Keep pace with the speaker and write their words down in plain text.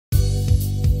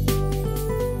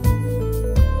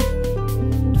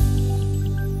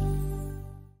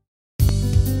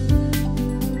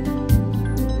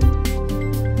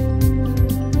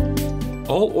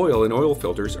All oil and oil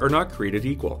filters are not created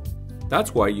equal.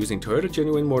 That's why using Toyota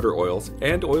Genuine Motor Oils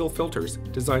and oil filters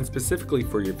designed specifically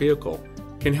for your vehicle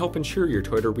can help ensure your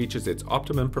Toyota reaches its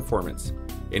optimum performance,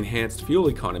 enhanced fuel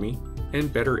economy,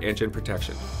 and better engine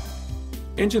protection.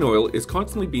 Engine oil is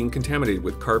constantly being contaminated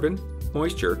with carbon,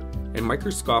 moisture, and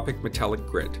microscopic metallic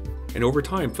grit, and over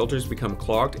time filters become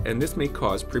clogged, and this may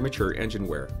cause premature engine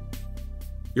wear.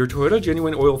 Your Toyota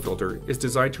Genuine Oil Filter is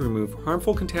designed to remove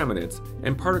harmful contaminants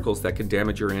and particles that can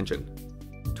damage your engine.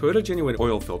 Toyota Genuine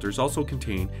Oil Filters also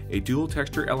contain a dual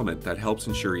texture element that helps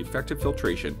ensure effective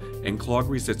filtration and clog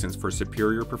resistance for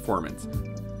superior performance.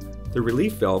 The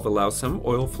relief valve allows some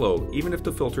oil flow even if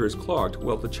the filter is clogged,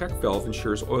 while the check valve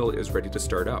ensures oil is ready to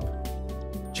start up.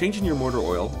 Changing your motor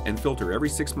oil and filter every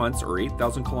 6 months or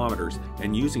 8,000 kilometers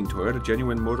and using Toyota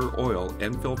Genuine Motor Oil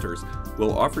and filters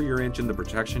will offer your engine the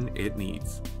protection it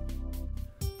needs.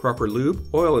 Proper lube,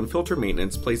 oil, and filter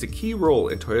maintenance plays a key role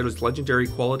in Toyota's legendary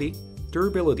quality,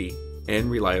 durability, and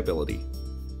reliability.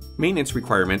 Maintenance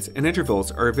requirements and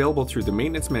intervals are available through the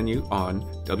maintenance menu on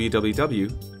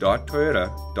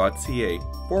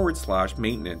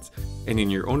www.toyota.ca/maintenance and in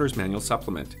your owner's manual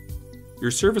supplement. Your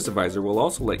service advisor will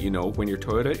also let you know when your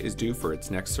Toyota is due for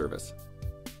its next service.